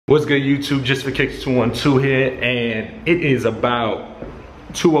What's good, YouTube? Just for Kicks 212 here, and it is about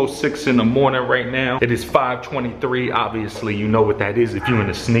 2:06 in the morning right now. It is 5:23. Obviously, you know what that is if you're in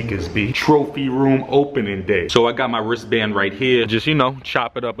the sneakers, B. Trophy room opening day. So I got my wristband right here. Just, you know,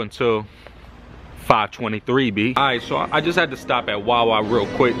 chop it up until 5:23, B. All right, so I just had to stop at Wawa real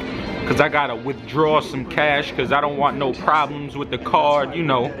quick because I gotta withdraw some cash because I don't want no problems with the card. You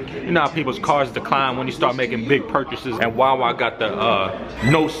know how people's cards decline when you start making big purchases. And Wawa got the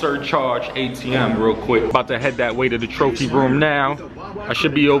no surcharge ATM real quick. About to head that way to the trophy room now. I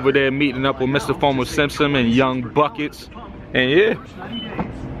should be over there meeting up with Mr. Fomo Simpson and Young Buckets. And yeah,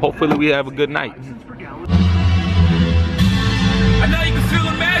 hopefully we have a good night. I know you can feel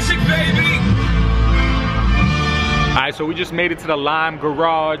the magic, baby. All right, so we just made it to the Lime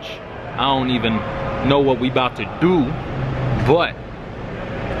Garage. I don't even know what we about to do, but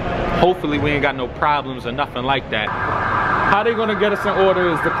hopefully we ain't got no problems or nothing like that. How they gonna get us in order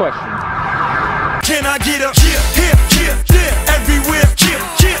is the question. Can I get up here, here, here, there, everywhere, here,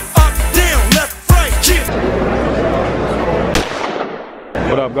 here, up, down, left, right, here.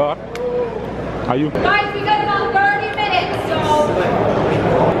 What up, God? How you? Guys, we got about 30 minutes, so...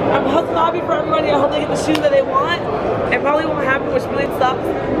 I'm hoping lobby for everybody. I hope they get the shoes that they want. It probably won't happen, which really sucks,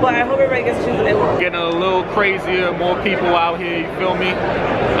 but I hope everybody gets the shoes that they want. Getting a little crazier, more people out here, you feel me?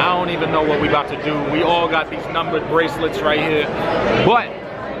 I don't even know what we about to do. We all got these numbered bracelets right here, but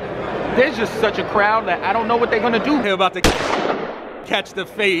there's just such a crowd that I don't know what they're gonna do. They're about to catch the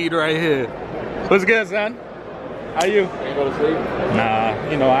fade right here. What's good, son? How you? Ain't go to sleep? Nah,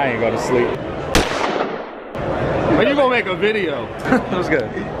 you know I ain't go to sleep. But you gonna make a video. What's good?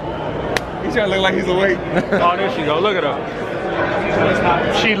 He's trying to look like he's awake. Oh, there she go. Look at her.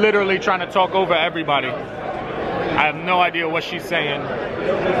 She literally trying to talk over everybody. I have no idea what she's saying.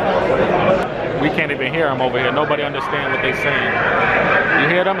 We can't even hear them over here. Nobody understands what they're saying. You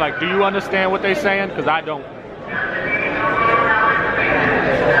hear them? Like, do you understand what they're saying? Because I don't.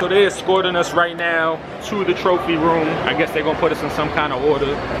 So they're escorting us right now to the trophy room. I guess they're gonna put us in some kind of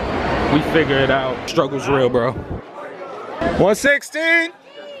order. We figure it out. Struggle's real, bro. 116.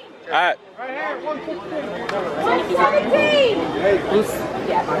 All right. Right here,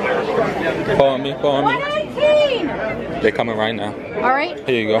 117. Follow me. 119. They're coming right now. All right.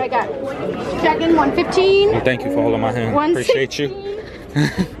 Here you go. I got checking 115. Well, thank you for holding my hand. Appreciate you.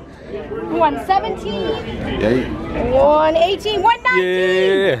 117. 118. 119.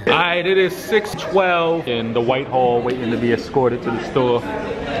 Yeah. All right, it is 6:12 in the White Hall, waiting to be escorted to the store.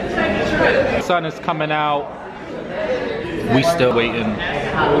 The sun is coming out. We still waiting.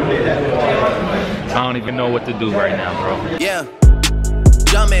 I don't even know what to do right now, bro. Yeah.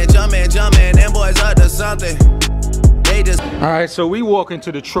 Jumpin', them boys up to something. They just... All right, so we walk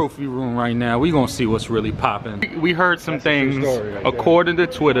into the trophy room right now. We gonna see what's really popping. We heard some things. According to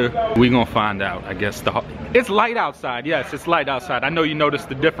Twitter, we gonna find out. I guess it's light outside. Yes, it's light outside. I know you noticed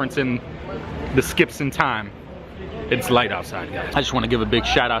the difference in the skips in time. It's light outside, guys. I just want to give a big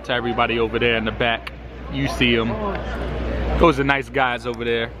shout out to everybody over there in the back. You see them. Those are nice guys over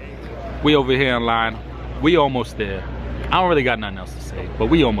there. We over here in line. We almost there. I don't really got nothing else to say, but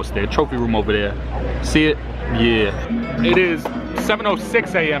we almost there. Trophy room over there. See it? Yeah. It is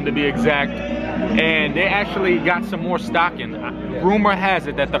 7:06 a.m. to be exact. And they actually got some more stocking. Rumor has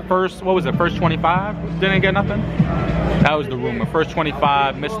it that the first, what was it, first 25 didn't get nothing? That was the rumor. First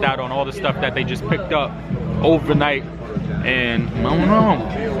 25 missed out on all the stuff that they just picked up overnight. And I don't know.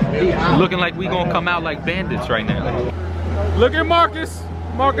 Looking like we gonna come out like bandits right now. Look at Marcus.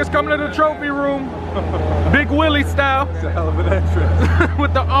 Marcus coming to the trophy room. Big Willie style. It's a hell of an entrance.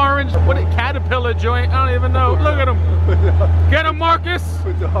 With the orange, what a caterpillar joint. I don't even know. Look at him. Get him, Marcus.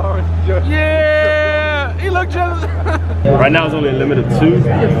 With the orange joint. Yeah. He looked just... Right now it's only a limit of 2. So,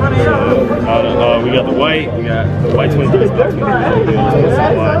 we got the white, we got the white 23, black 23,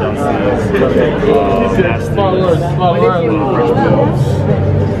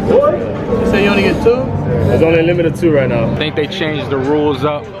 You say you only get 2? There's only a limit of 2 right now. I think they changed the rules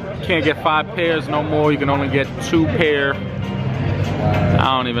up. Can't get 5 pairs no more. You can only get 2 pair.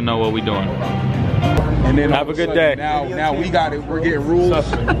 I don't even know what we're doing. And then have a good day. Now we got it. We're getting rules. All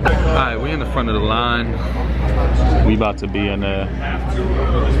right, we in the front of the line. We about to be in there.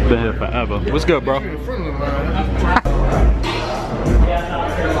 Been here forever. What's good, bro?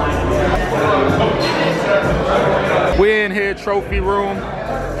 We're in here, trophy room.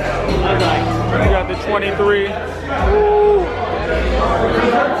 We got the 23. Woo.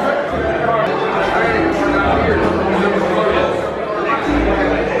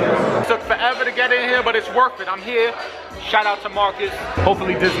 Took forever to get in here, but it's worth it. I'm here. Shout out to Marcus.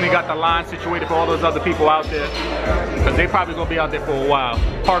 Hopefully Disney got the line situated for all those other people out there, because they probably gonna be out there for a while.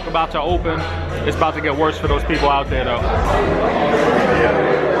 Park about to open. It's about to get worse for those people out there though.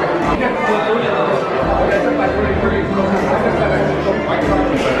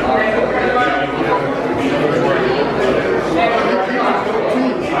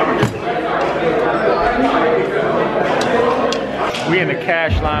 We in the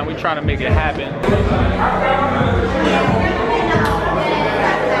cash line, we trying to make it happen.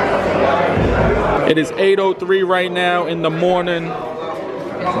 It is 8:03 right now in the morning.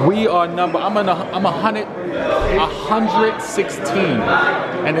 We are I'm 116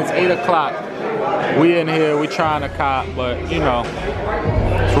 and it's 8 o'clock. We in here, we trying to cop, but you know,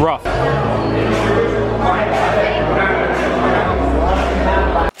 it's rough.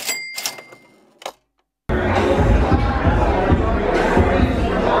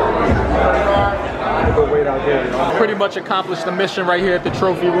 Pretty much accomplished the mission right here at the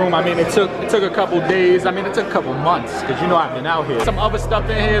trophy room. I mean, it took a couple days. I mean, it took a couple months, because you know I've been out here. Some other stuff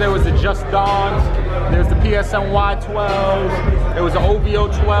in here. There was the Just Dawns. There's the PSN ID 12. There was the OVO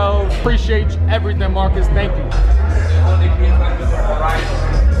 12. Appreciate everything, Marcus. Thank you.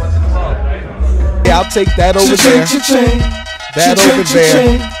 Yeah, I'll take that over there. That over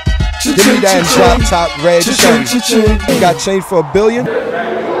there. Give me that drop top red shirt. You got change for $1 billion?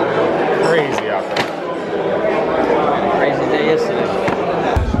 Crazy out there. Crazy day yesterday.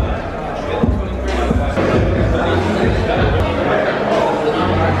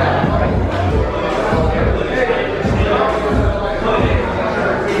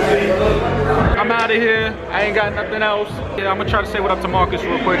 I'm out of here. I ain't got nothing else. Yeah, I'm gonna try to say what up to Marcus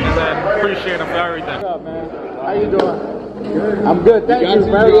real quick and then appreciate him for everything. What's up, man? How you doing? Good. I'm good. Thank you.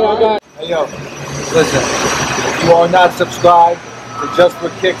 Very well. Hey, yo, listen, if you are not subscribed to Just for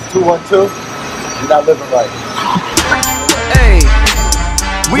Kicks 212, you're not living right. Hey,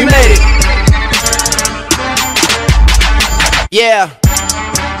 we made it. Yeah.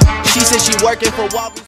 She said she working for Walgreens.